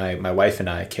gratitude. My wife and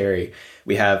I, Carrie,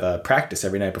 we have a practice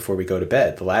every night before we go to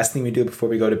bed. The last thing we do before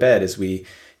we go to bed is we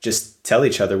just tell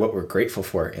each other what we're grateful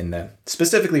for in them,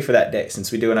 specifically for that day.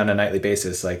 Since we do it on a nightly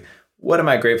basis, like, what am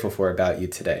I grateful for about you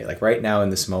today? Like right now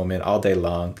in this moment, all day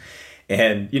long.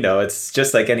 And, it's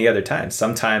just like any other time.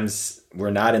 Sometimes we're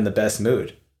not in the best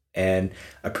mood. And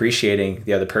appreciating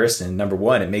the other person, number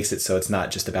one, it makes it so it's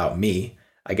not just about me.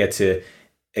 I get to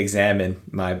examine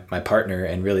my partner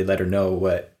and really let her know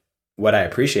what I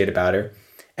appreciate about her.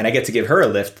 And I get to give her a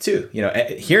lift too.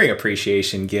 Hearing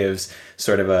appreciation gives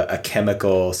sort of a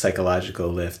chemical, psychological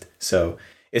lift. So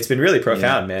it's been really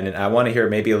profound, man. And I want to hear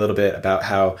maybe a little bit about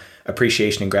how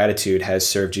appreciation and gratitude has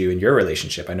served you in your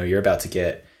relationship. I know you're about to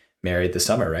get married this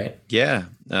summer, right? Yeah.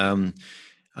 I'm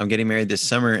getting married this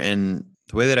summer, and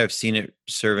the way that I've seen it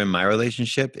serve in my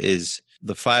relationship is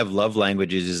The 5 Love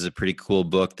Languages is a pretty cool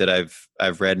book that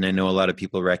I've read, and I know a lot of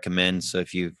people recommend. So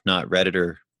if you've not read it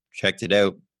or checked it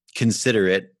out, consider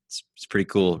it. It's a pretty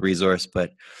cool resource.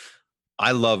 But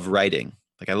I love writing.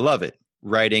 Like, I love it.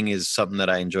 Writing is something that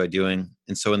I enjoy doing.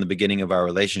 And so in the beginning of our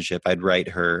relationship, I'd write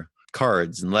her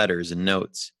cards and letters and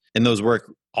notes, and those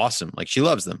work awesome. Like, she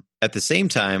loves them. At the same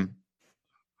time,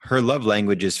 her love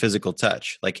language is physical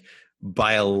touch, like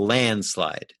by a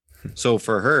landslide. So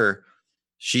for her,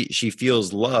 She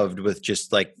feels loved with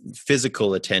just like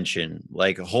physical attention,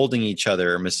 like holding each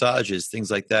other, massages,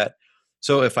 things like that.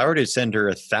 So if I were to send her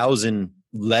 1,000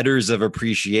 letters of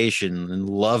appreciation and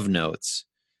love notes,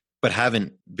 but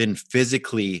haven't been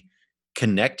physically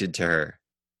connected to her,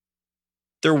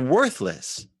 they're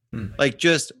worthless, like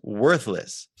just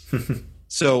worthless.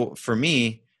 So for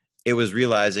me, it was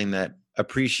realizing that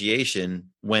appreciation,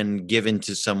 when given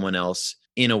to someone else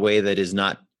in a way that is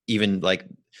not even like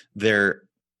their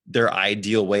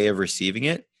ideal way of receiving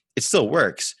it, it still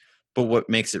works. But what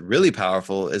makes it really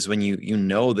powerful is when you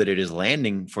know that it is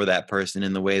landing for that person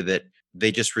in the way that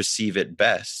they just receive it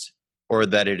best, or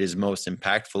that it is most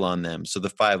impactful on them. So the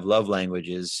 5 love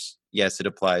languages, yes, it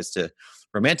applies to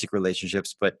romantic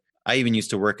relationships, but I even used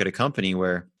to work at a company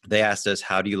where they asked us,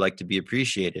 how do you like to be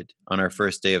appreciated on our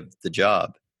first day of the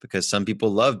job? Because some people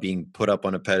love being put up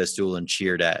on a pedestal and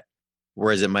cheered at,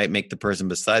 whereas it might make the person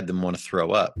beside them want to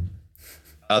throw up.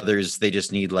 Others, they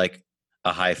just need like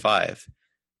a high five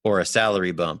or a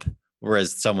salary bump,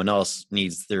 whereas someone else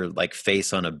needs their like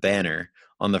face on a banner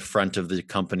on the front of the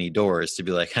company doors to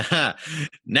be like, haha,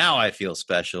 now I feel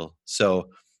special. So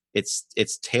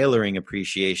it's tailoring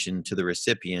appreciation to the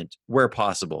recipient where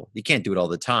possible. You can't do it all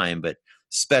the time, but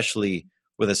especially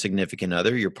with a significant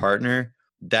other, your partner,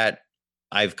 that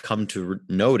I've come to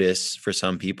notice for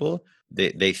some people,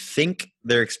 they think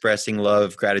they're expressing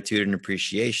love, gratitude, and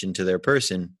appreciation to their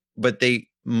person, but they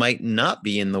might not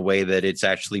be in the way that it's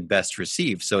actually best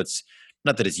received. So it's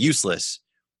not that it's useless,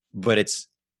 but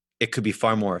it could be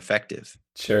far more effective.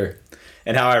 Sure.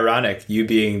 And how ironic, you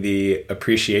being the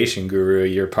appreciation guru,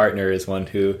 your partner is one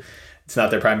who it's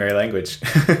not their primary language.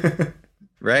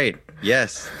 Right.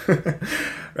 Yes.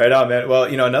 Right on, man. Well,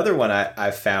 another one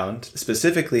I've found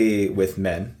specifically with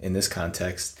men in this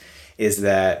context is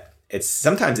that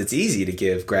sometimes it's easy to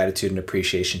give gratitude and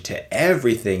appreciation to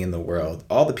everything in the world,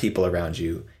 all the people around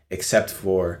you, except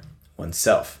for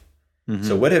oneself. Mm-hmm.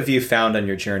 So what have you found on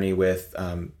your journey with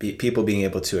people being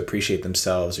able to appreciate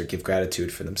themselves or give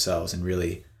gratitude for themselves and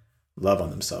really love on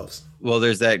themselves? Well,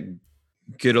 there's that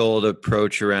good old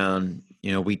approach around,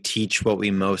 we teach what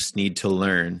we most need to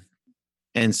learn.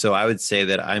 And so I would say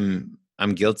that I'm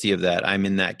guilty of that. I'm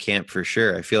in that camp for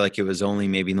sure. I feel like it was only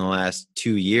maybe in the last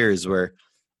 2 years where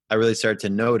I really started to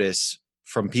notice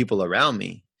from people around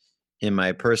me in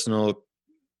my personal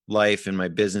life, in my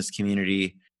business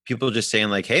community, people just saying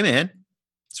like, hey man,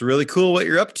 it's really cool what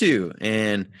you're up to.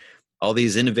 And all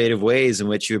these innovative ways in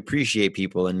which you appreciate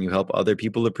people and you help other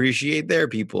people appreciate their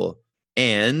people.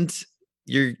 And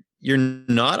you're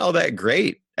not all that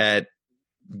great at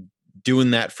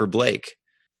doing that for Blake.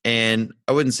 And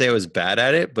I wouldn't say I was bad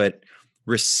at it, but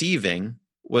receiving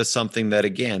was something that,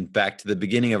 again, back to the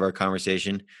beginning of our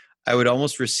conversation, I would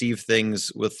almost receive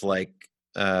things with like,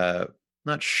 not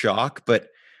shock, but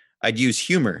I'd use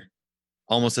humor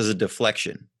almost as a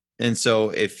deflection. And so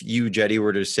if you, Jetty,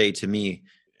 were to say to me,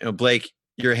 Blake,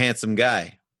 you're a handsome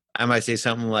guy, I might say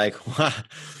something like,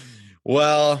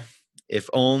 well, if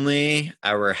only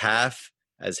I were half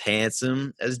as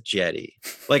handsome as Jetty.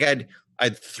 Like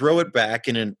I'd throw it back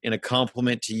in a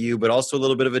compliment to you, but also a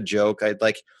little bit of a joke.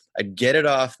 I'd get it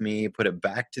off me, put it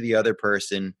back to the other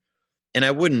person, and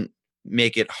I wouldn't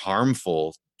make it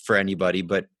harmful for anybody,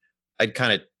 but I'd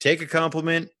kind of take a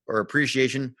compliment or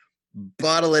appreciation,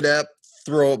 bottle it up,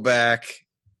 throw it back.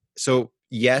 So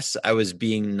yes, I was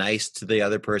being nice to the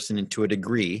other person to a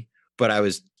degree, but I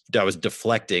was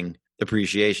deflecting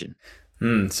appreciation.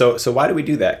 So why do we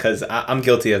do that? Because I'm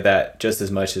guilty of that just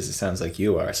as much as it sounds like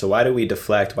you are. So why do we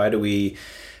deflect? Why do we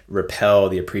repel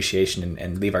the appreciation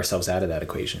and leave ourselves out of that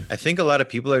equation? I think a lot of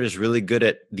people are just really good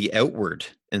at the outward,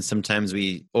 and sometimes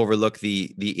we overlook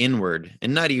the inward,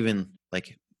 and not even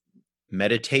like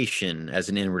meditation as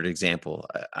an inward example.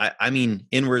 I mean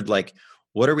inward, like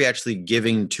what are we actually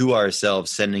giving to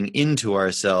ourselves, sending into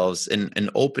ourselves,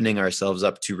 and opening ourselves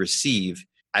up to receive.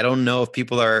 I don't know if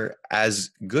people are as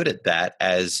good at that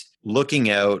as looking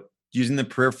out, using the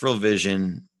peripheral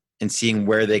vision and seeing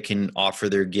where they can offer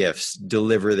their gifts,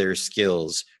 deliver their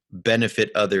skills,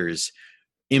 benefit others,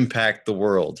 impact the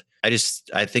world.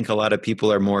 I think a lot of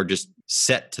people are more just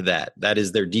set to that. That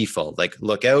is their default. Like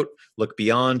look out, look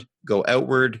beyond, go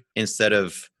outward, instead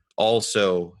of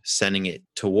also sending it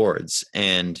towards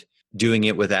and doing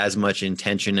it with as much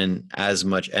intention and as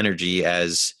much energy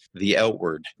as the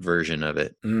outward version of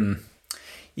it.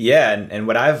 Yeah. And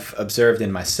what I've observed in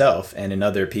myself and in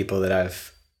other people that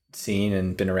I've seen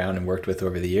and been around and worked with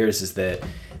over the years is that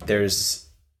there's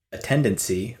a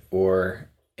tendency or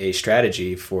a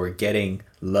strategy for getting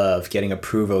love, getting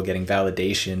approval, getting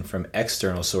validation from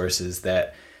external sources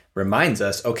that reminds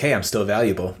us, okay, I'm still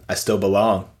valuable. I still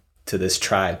belong to this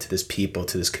tribe, to this people,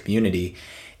 to this community.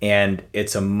 And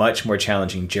it's a much more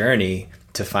challenging journey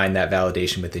to find that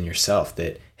validation within yourself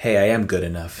that, hey, I am good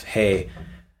enough. Hey,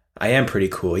 I am pretty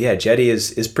cool. Yeah, Jetty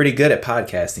is pretty good at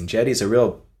podcasting. Jetty's a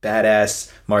real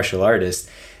badass martial artist.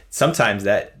 Sometimes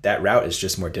that route is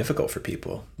just more difficult for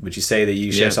people. Would you say that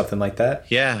you share something like that?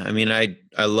 Yeah. I mean,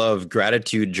 I love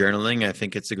gratitude journaling. I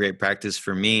think it's a great practice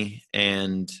for me.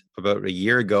 And about a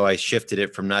year ago, I shifted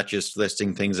it from not just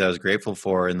listing things I was grateful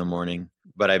for in the morning,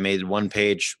 but I made one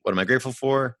page, what am I grateful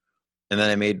for? And then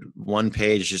I made one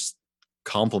page just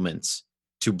compliments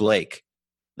to Blake.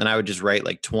 And I would just write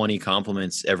like 20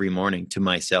 compliments every morning to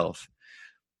myself.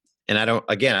 And I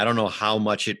don't know how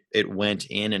much it went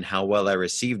in and how well I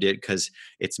received it, because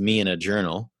it's me in a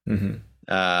journal, and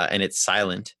it's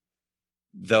silent.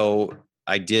 Though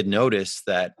I did notice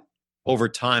that over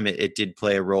time it did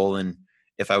play a role in,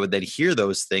 if I would then hear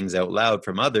those things out loud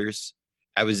from others,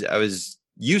 I was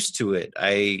used to it.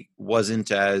 I wasn't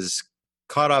as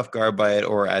caught off guard by it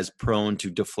or as prone to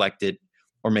deflect it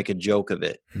or make a joke of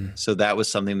it. So that was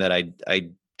something that I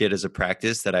did as a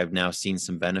practice that I've now seen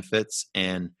some benefits.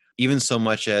 And even so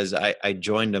much as I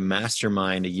joined a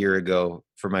mastermind a year ago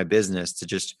for my business to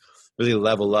just really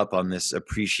level up on this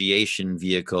appreciation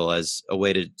vehicle as a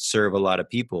way to serve a lot of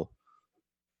people.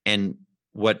 And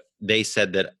what they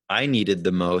said that I needed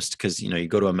the most, because, you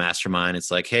go to a mastermind,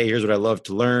 it's like, hey, here's what I love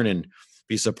to learn and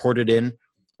be supported in.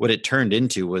 What it turned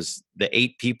into was the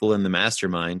 8 people in the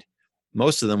mastermind.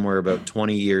 Most of them were about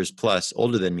 20 years plus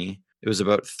older than me. It was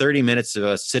about 30 minutes of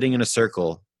us sitting in a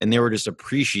circle, and they were just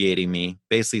appreciating me,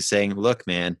 basically saying, look,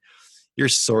 man, you're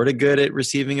sort of good at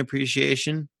receiving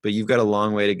appreciation, but you've got a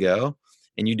long way to go.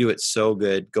 And you do it so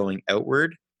good going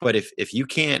outward. But if you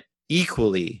can't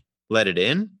equally let it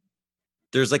in,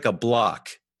 there's like a block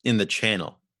in the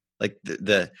channel. Like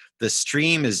the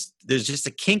stream there's just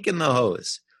a kink in the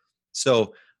hose.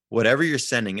 So whatever you're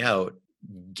sending out,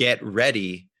 get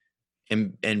ready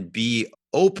and be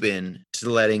open to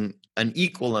letting an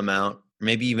equal amount,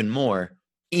 maybe even more,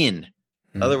 in.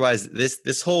 Otherwise,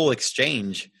 this whole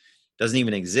exchange doesn't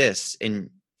even exist, and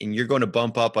you're going to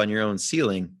bump up on your own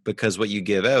ceiling, because what you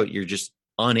give out, you're just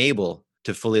unable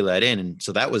to fully let in. And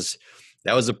so that was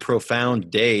a profound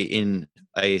day in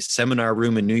a seminar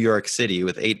room in New York City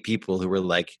with 8 people who were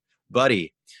like,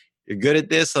 buddy, you're good at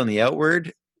this on the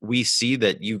outward. We see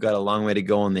that you've got a long way to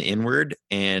go on the inward,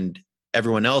 and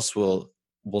everyone else will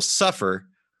suffer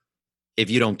if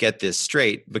you don't get this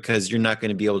straight, because you're not going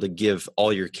to be able to give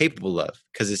all you're capable of,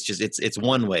 because it's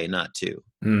one way, not two.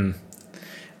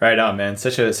 Right on, man.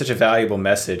 Such a valuable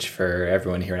message for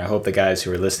everyone here. And I hope the guys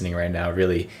who are listening right now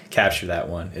really capture that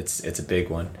one. It's a big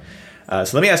one.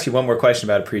 So let me ask you one more question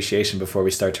about appreciation before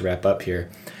we start to wrap up here.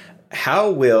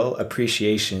 How will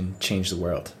appreciation change the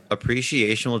world?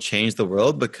 Appreciation will change the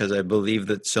world because I believe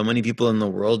that so many people in the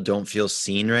world don't feel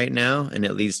seen right now, and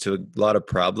it leads to a lot of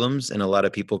problems and a lot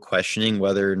of people questioning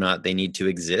whether or not they need to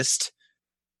exist.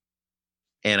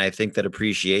 And I think that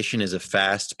appreciation is a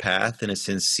fast path and a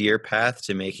sincere path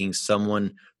to making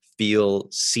someone feel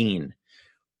seen,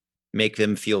 make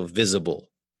them feel visible.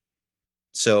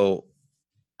 So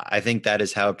I think that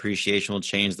is how appreciation will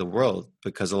change the world,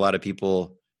 because a lot of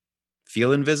people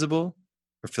feel invisible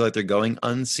or feel like they're going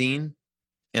unseen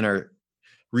and are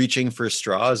reaching for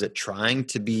straws at trying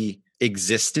to be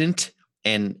existent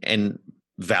and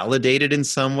validated in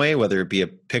some way, whether it be a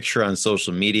picture on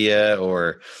social media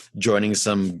or joining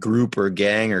some group or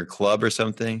gang or club or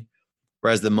something.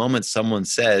 Whereas the moment someone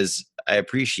says, I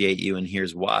appreciate you and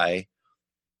here's why,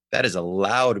 that is a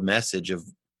loud message of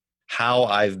how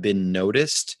I've been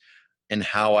noticed and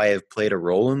how I have played a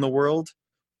role in the world.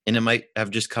 And it might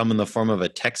have just come in the form of a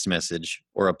text message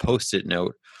or a Post-it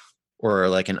note or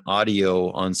like an audio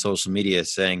on social media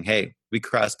saying, hey, we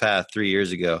crossed paths 3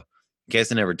 years ago. In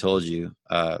case I never told you,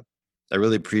 I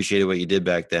really appreciated what you did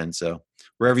back then. So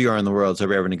wherever you are in the world, hope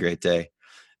you're having a great day.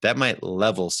 That might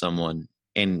level someone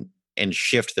and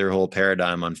shift their whole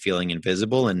paradigm on feeling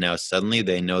invisible. And now suddenly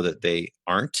they know that they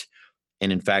aren't.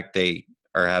 And in fact, they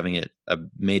are having a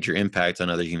major impact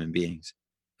on other human beings.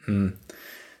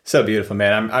 So beautiful,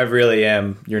 man. I really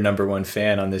am your number one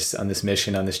fan on this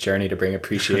mission, on this journey to bring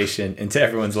appreciation into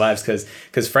everyone's lives.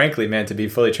 Because frankly, man, to be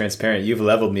fully transparent, you've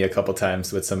leveled me a couple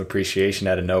times with some appreciation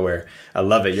out of nowhere. I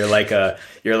love it. You're like a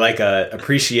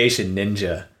appreciation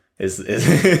ninja is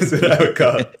what I would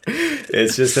call it.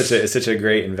 It's just such a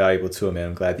great and valuable tool, man.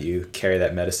 I'm glad that you carry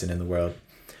that medicine in the world.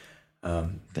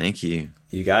 Thank you.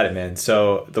 You got it, man.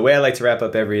 So the way I like to wrap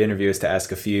up every interview is to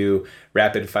ask a few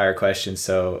rapid fire questions.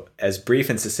 So as brief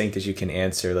and succinct as you can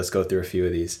answer, let's go through a few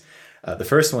of these. The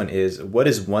first one is, what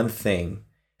is one thing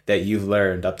that you've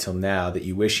learned up till now that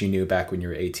you wish you knew back when you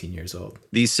were 18 years old?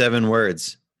 These 7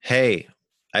 words. Hey,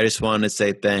 I just wanted to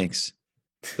say thanks.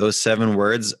 Those 7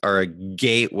 words are a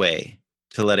gateway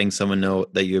to letting someone know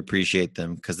that you appreciate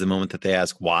them, because the moment that they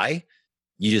ask why,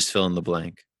 you just fill in the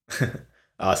blank.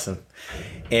 Awesome.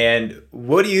 And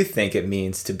what do you think it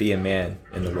means to be a man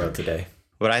in the world today?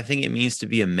 What I think it means to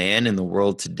be a man in the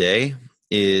world today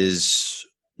is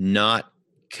not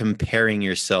comparing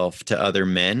yourself to other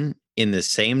men in the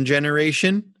same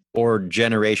generation or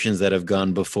generations that have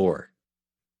gone before.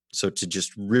 So to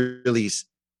just really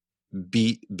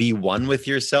be one with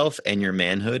yourself and your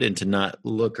manhood, and to not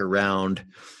look around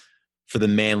for the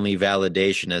manly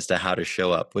validation as to how to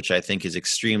show up, which I think is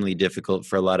extremely difficult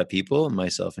for a lot of people,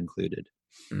 myself included.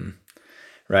 Mm.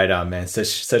 Right on, man.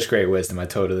 Such great wisdom. I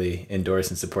totally endorse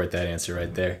and support that answer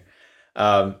right there.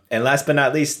 And last but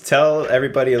not least, tell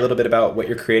everybody a little bit about what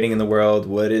you're creating in the world.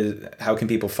 How can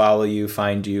people follow you,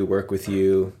 find you, work with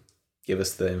you? Give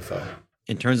us the info.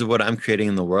 In terms of what I'm creating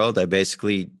in the world, I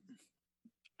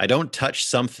don't touch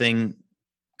something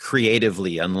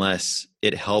creatively unless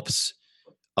it helps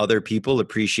other people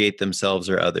appreciate themselves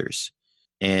or others.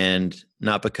 And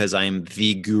not because I'm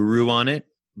the guru on it,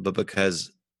 but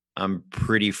because I'm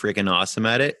pretty freaking awesome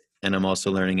at it. And I'm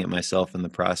also learning it myself in the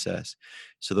process.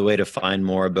 So the way to find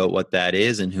more about what that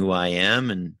is and who I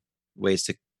am and ways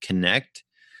to connect,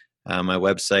 my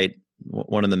website,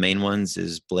 one of the main ones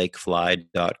is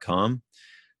blakefly.com.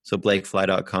 So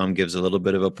blakefly.com gives a little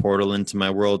bit of a portal into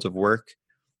my world of work.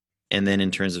 And then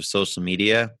in terms of social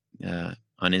media,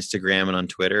 on Instagram and on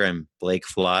Twitter, I'm Blake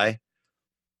Fly.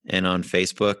 And on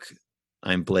Facebook,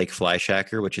 I'm Blake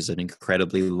Flyshacker, which is an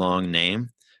incredibly long name.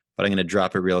 But I'm going to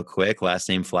drop it real quick. Last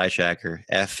name Flyshacker,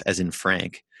 F as in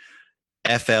Frank.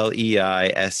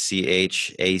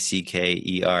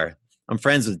 FLEISCHACKER. I'm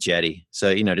friends with Jetty.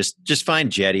 So, just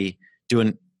find Jetty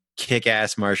doing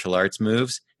kick-ass martial arts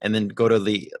moves and then go to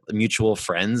the mutual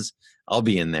friends. I'll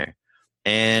be in there.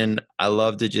 And I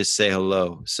love to just say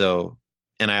hello. So,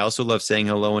 and I also love saying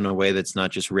hello in a way that's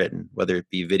not just written, whether it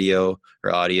be video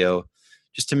or audio,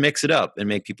 just to mix it up and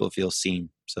make people feel seen.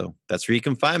 So that's where you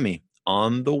can find me,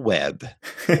 on the web.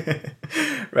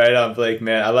 Right on, Blake,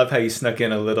 man. I love how you snuck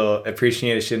in a little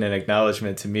appreciation and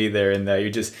acknowledgement to me there, and that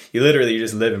you literally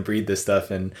just live and breathe this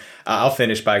stuff. And I'll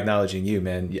finish by acknowledging you,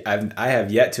 man. I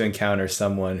have yet to encounter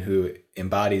someone who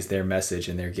embodies their message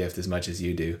and their gift as much as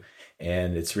you do.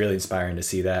 And it's really inspiring to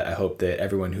see that. I hope that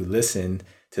everyone who listened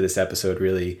to this episode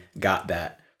really got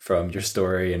that from your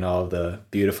story and all the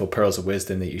beautiful pearls of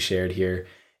wisdom that you shared here.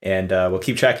 And we'll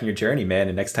keep tracking your journey, man.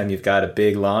 And next time you've got a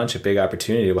big launch, a big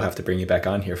opportunity, we'll have to bring you back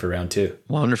on here for round 2.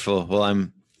 Wonderful. Well,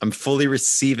 I'm fully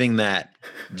receiving that,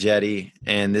 Jetty.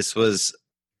 And this was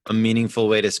a meaningful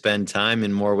way to spend time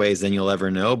in more ways than you'll ever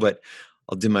know. But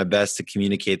I'll do my best to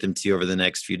communicate them to you over the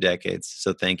next few decades.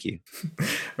 So thank you.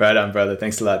 Right on, brother.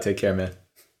 Thanks a lot. Take care, man.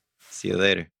 See you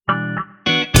later.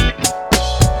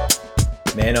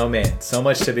 Man, oh man, so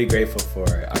much to be grateful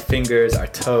for. Our fingers, our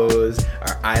toes,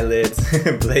 our eyelids.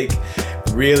 Blake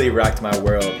really rocked my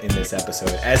world in this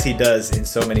episode, as he does in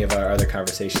so many of our other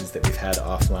conversations that we've had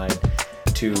offline,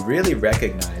 to really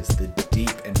recognize the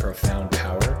deep and profound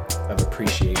power of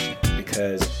appreciation.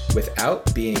 Because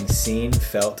without being seen,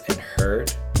 felt, and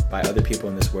heard by other people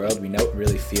in this world, we don't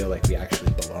really feel like we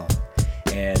actually belong.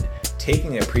 And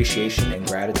taking appreciation and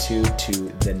gratitude to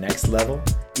the next level,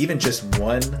 even just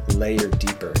one layer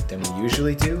deeper than we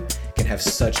usually do, can have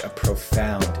such a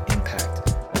profound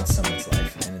impact on someone's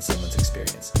life and in someone's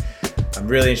experience. I'm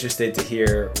really interested to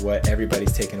hear what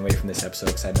everybody's taken away from this episode,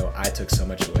 because I know I took so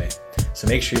much away. So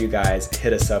make sure you guys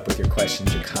hit us up with your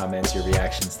questions, your comments, your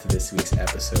reactions to this week's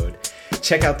episode.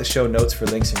 Check out the show notes for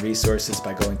links and resources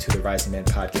by going to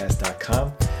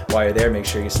therisingmanpodcast.com. While you're there, make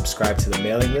sure you subscribe to the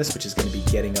mailing list, which is going to be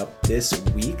getting up this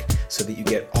week, so that you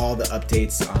get all the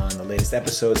updates on the latest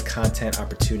episodes, content,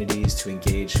 opportunities to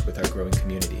engage with our growing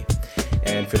community.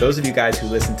 And for those of you guys who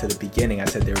listened to the beginning, I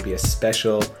said there would be a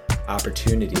special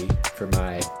opportunity for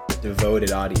my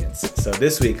devoted audience. So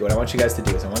this week, what I want you guys to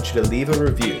do is I want you to leave a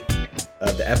review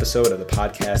of the episode of the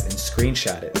podcast and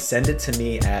screenshot it. Send it to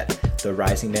me at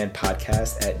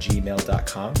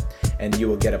therisingmanpodcast@gmail.com, and you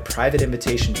will get a private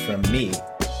invitation from me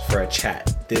for a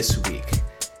chat this week.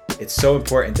 It's so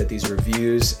important that these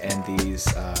reviews and these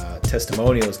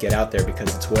testimonials get out there,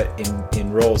 because it's what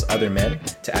enrolls other men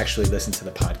to actually listen to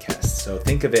the podcast. So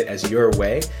think of it as your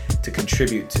way to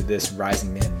contribute to this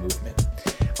Rising Man movement.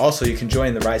 Also, you can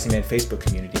join the Rising Man Facebook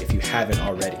community if you haven't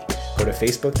already. Go to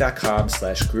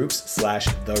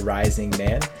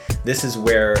facebook.com/groups/therisingman. This is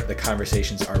where the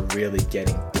conversations are really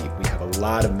getting deep. We have a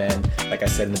lot of men, like I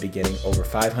said in the beginning, over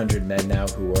 500 men now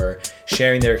who are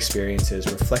sharing their experiences,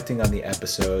 reflecting on the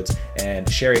episodes, and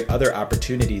sharing other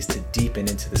opportunities to deepen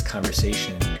into this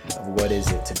conversation of what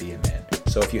is it to be a man.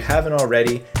 So if you haven't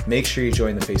already, make sure you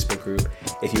join the Facebook group.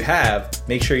 If you have,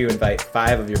 make sure you invite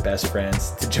 5 of your best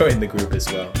friends to join the group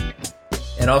as well.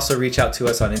 And also reach out to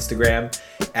us on Instagram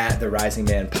at The Rising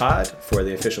Man Pod for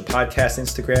the official podcast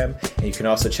Instagram. And you can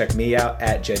also check me out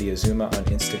at Jetty Azuma on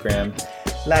Instagram.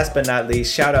 Last but not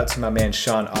least, shout out to my man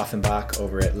Sean Offenbach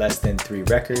over at Less Than 3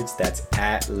 Records. That's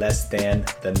at Less Than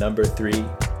the number 3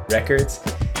 Records.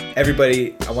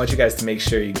 Everybody, I want you guys to make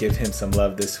sure you give him some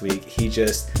love this week. He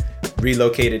just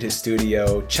relocated his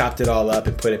studio, chopped it all up,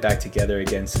 and put it back together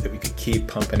again so that we could keep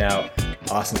pumping out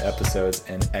awesome episodes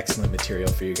and excellent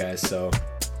material for you guys. So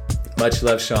much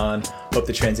love, Sean. Hope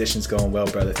the transition's going well,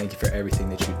 brother. Thank you for everything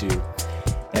that you do.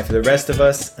 And for the rest of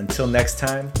us, until next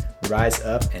time, rise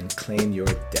up and claim your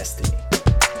destiny.